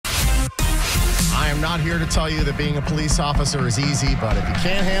I am not here to tell you that being a police officer is easy, but if you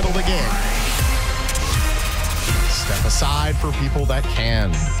can't handle the gig, step aside for people that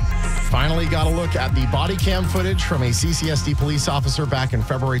can. Finally got a look at the body cam footage from a CCSD police officer back in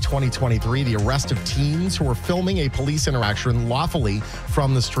February 2023. The arrest of teens who were filming a police interaction lawfully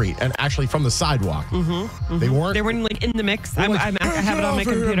from the street and actually from the sidewalk. They weren't like in the mix. I have it on my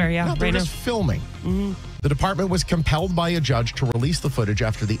computer. Yeah, no, they're just filming. The department was compelled by a judge to release the footage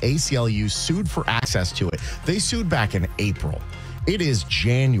after the ACLU sued for access to it. They sued back in April. It is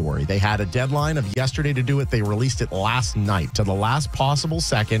January. They had a deadline of yesterday to do it. They released it last night to the last possible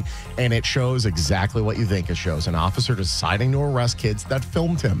second, and it shows exactly what you think it shows. An officer deciding to arrest kids that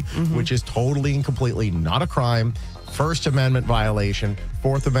filmed him, which is totally and completely not a crime, First Amendment violation,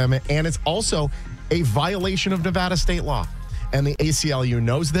 Fourth Amendment, and it's also a violation of Nevada state law. And the ACLU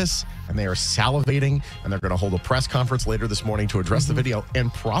knows this, and they are salivating, and they're going to hold a press conference later this morning to address the video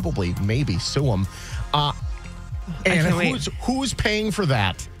and probably, maybe, sue them. And who's paying for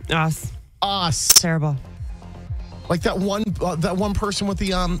that? Us. Terrible. Like that one person with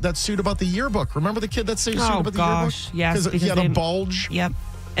the that suit about the yearbook. Remember the kid that sued about the yearbook? Yes, because he had a bulge. Yep.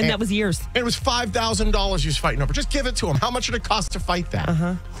 And that was years. It was $5,000 he was fighting over. Just give it to him. How much did it cost to fight that?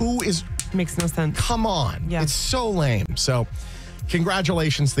 Who is... Makes no sense. Come on. Yeah. It's so lame. So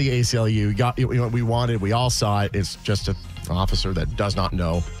congratulations to the ACLU. We wanted, we all saw it. It's just an officer that does not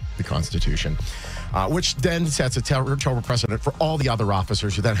know the Constitution. Which then sets a terrible precedent for all the other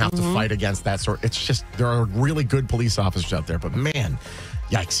officers who then have to fight against that sort. It's just, there are really good police officers out there, but man,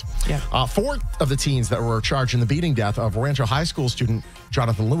 yikes. Yeah. 4 of the teens that were charged in the beating death of Durango High School student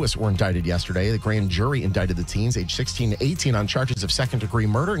Jonathan Lewis were indicted yesterday. The grand jury indicted the teens, aged 16 to 18, on charges of second-degree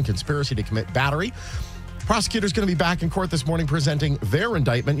murder and conspiracy to commit battery. Prosecutors going to be back in court this morning presenting their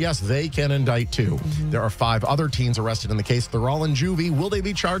indictment. Yes, they can indict too. There are 5 other teens arrested in the case. They're all in juvie. Will they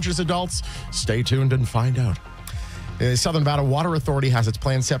be charged as adults? Stay tuned and find out. The Southern Nevada Water Authority has its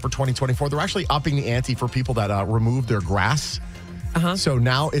plan set for 2024. They're actually upping the ante for people that remove their grass. So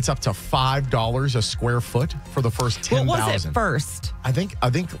now it's up to $5 a square foot for the first 10,000. What was it first? I think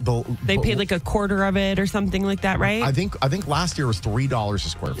they paid like a quarter of it or something like that, right? I think last year was $3 a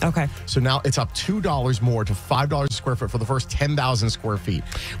square foot. Okay. So now it's up $2 more to $5 a square foot for the first 10,000 square feet.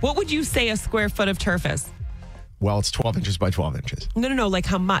 What would you say a square foot of turf is? Well, it's 12 inches by 12 inches. No. Like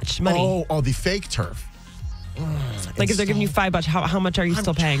how much money? Oh, the fake turf. Like if they're giving you $5, how much are you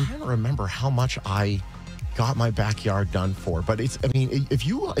still paying? I'm trying to remember how much I got my backyard done for, but if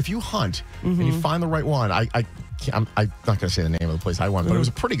you hunt and you find the right one, I'm not going to say the name of the place I went, but it was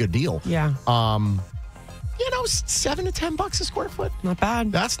a pretty good deal. Yeah. $7 to $10 a square foot. Not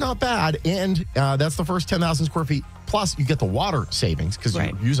bad. That's not bad, and that's the first 10,000 square feet. Plus, you get the water savings because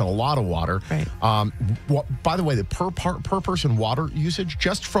you're using a lot of water. Right. By the way, the per person water usage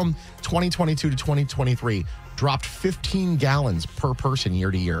just from 2022 to 2023 dropped 15 gallons per person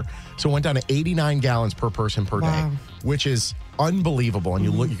year to year. So it went down to 89 gallons per person per day, which is unbelievable. And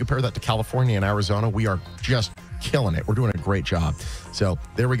you compare that to California and Arizona, we are just killing it. We're doing a great job. So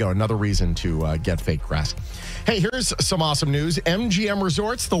there we go. Another reason to get fake grass. Hey, here's some awesome news. MGM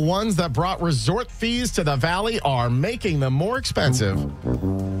Resorts, the ones that brought resort fees to the Valley, are making them more expensive.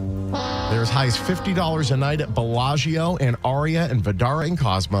 They're as high as $50 a night at Bellagio and Aria and Vidara and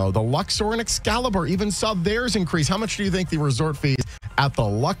Cosmo. The Luxor and Excalibur even saw theirs increase. How much do you think the resort fees at the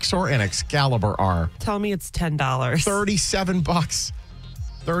Luxor and Excalibur are? Tell me it's $10. $37.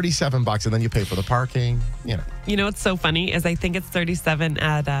 $37, and then you pay for the parking. You know what's so funny is I think it's $37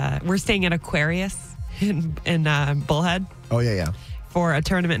 at we're staying at Aquarius in Bullhead. Oh yeah. For a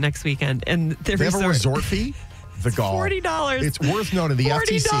tournament next weekend, and they have a resort fee. The golf. $40. It's worth noting the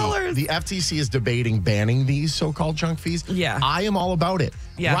FTC is debating banning these so-called junk fees. Yeah. I am all about it.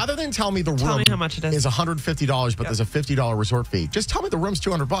 Yeah. Rather than tell me the room how much it is $150, but there's a $50 resort fee. Just tell me the room's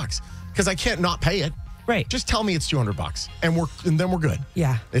 $200 because I can't not pay it. Right. Just tell me it's $200 and then we're good.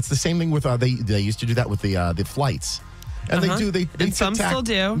 Yeah. It's the same thing with they used to do that with the flights. And they some still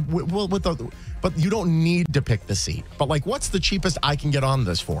do. But you don't need to pick the seat. But like, what's the cheapest I can get on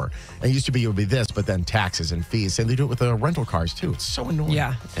this for? And it used to be it would be this, but then taxes and fees. And they do it with the rental cars too. It's so annoying.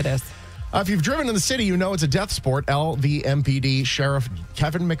 Yeah, it is. If you've driven in the city, you know it's a death sport. LVMPD Sheriff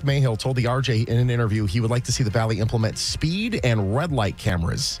Kevin McMahill told the RJ in an interview he would like to see the Valley implement speed and red light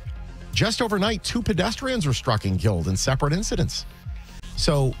cameras. Just overnight, 2 pedestrians were struck and killed in separate incidents.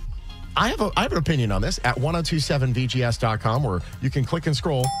 So I have an opinion on this at 1027vgs.com, where you can click and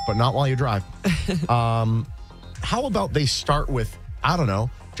scroll, but not while you drive. How about they start with, I don't know,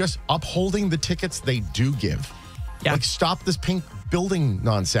 just upholding the tickets they do give. Yeah. Like, stop this pink building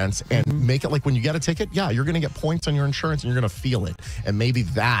nonsense and make it like when you get a ticket, you're going to get points on your insurance and you're going to feel it. And maybe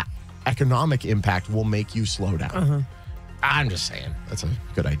that economic impact will make you slow down. I'm just saying. That's a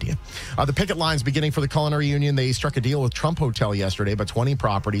good idea. The picket lines beginning for the Culinary Union. They struck a deal with Trump Hotel yesterday, but 20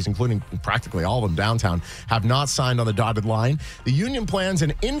 properties, including practically all of them downtown, have not signed on the dotted line. The union plans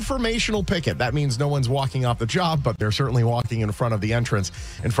an informational picket. That means no one's walking off the job, but they're certainly walking in front of the entrance,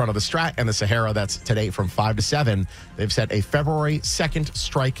 in front of the Strat and the Sahara. That's today from 5 to 7. They've set a February 2nd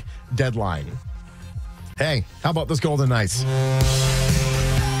strike deadline. Hey, how about those Golden Knights?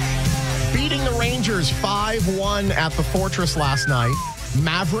 Beating the Rangers 5-1 at the Fortress last night.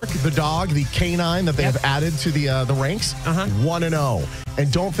 Maverick, the dog, the canine that they have added to the ranks, 1-0.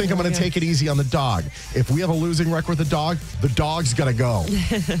 And don't think I'm going to take it easy on the dog. If we have a losing record with the dog's got to go. All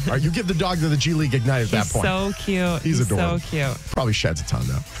right, you give the dog to the G League Ignite at that point. So cute. He's adorable. So cute. Probably sheds a ton,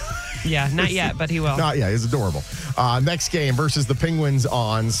 though. Yeah, not yet, but he will. Not yet. He's adorable. Next game versus the Penguins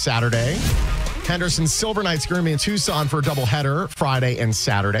on Saturday. Henderson Silver Knights going to be in Tucson for a doubleheader Friday and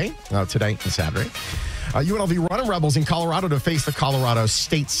Saturday. Today and Saturday. UNLV Running Rebels in Colorado to face the Colorado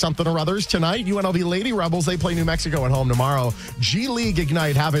State something or others tonight. UNLV Lady Rebels, they play New Mexico at home tomorrow. G League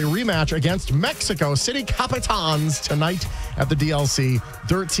Ignite have a rematch against Mexico City Capitans tonight at the DLC.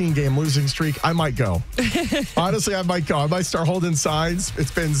 13-game losing streak. I might go. Honestly, I might go. I might start holding signs.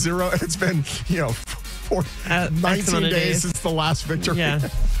 It's been 19 days since the last victory. Yeah.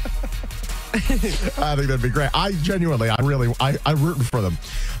 I think that'd be great. I rooting for them.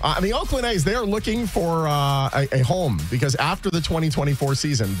 And the Oakland A's, they are looking for a home because after the 2024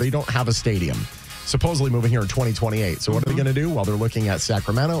 season, they don't have a stadium. Supposedly moving here in 2028. So what are they going to do? Well, they're looking at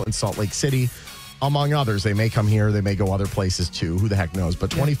Sacramento and Salt Lake City, among others. They may come here. They may go other places too. Who the heck knows?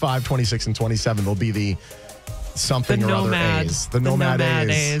 But 25, 26, and 27, they'll be the something the or nomad, other A's. The Nomad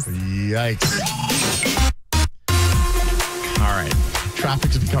A's. Yikes. All right. Traffic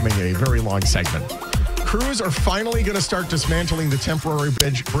is becoming a very long segment. Crews are finally going to start dismantling the temporary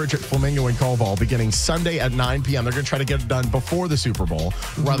bridge at Flamingo and Koval beginning Sunday at 9 p.m. They're going to try to get it done before the Super Bowl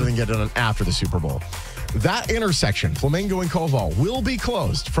rather than get it done after the Super Bowl. That intersection, Flamingo and Koval, will be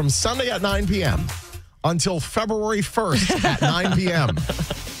closed from Sunday at 9 p.m. until February 1st at 9 p.m.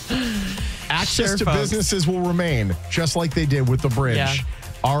 Access to businesses will remain just like they did with the bridge. Yeah.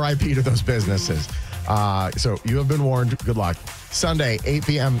 RIP to those businesses. So you have been warned. Good luck. Sunday, 8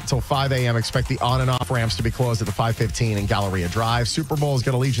 p.m. until 5 a.m. Expect the on and off ramps to be closed at the 515 and Galleria Drive. Super Bowl is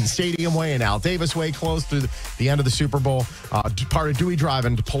going to Allegiant Stadium Way and Al Davis Way closed through the end of the Super Bowl. Part of Dewey Drive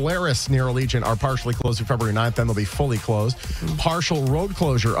and Polaris near Allegiant are partially closed through February 9th. Then they'll be fully closed. Partial road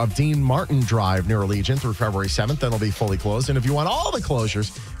closure of Dean Martin Drive near Allegiant through February 7th. Then it'll be fully closed. And if you want all the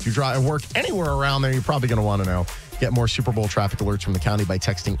closures, if you drive and work anywhere around there, you're probably going to want to know. Get more Super Bowl traffic alerts from the county by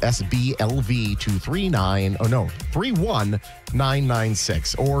texting SBLV to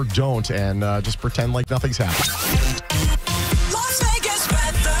 31996 or don't and just pretend like nothing's happened. Las Vegas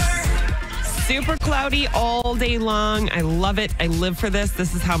weather. Super cloudy all day long. I love it. I live for this.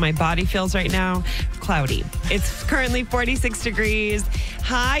 This is how my body feels right now. Cloudy. It's currently 46 degrees,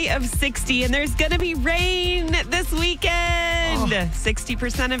 high of 60, and there's going to be rain this weekend.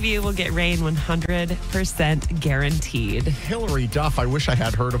 60% of you will get rain, 100% guaranteed. Hillary Duff, I wish I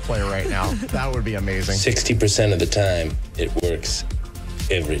had her to play right now. That would be amazing. 60% of the time, it works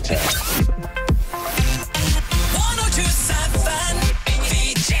every time.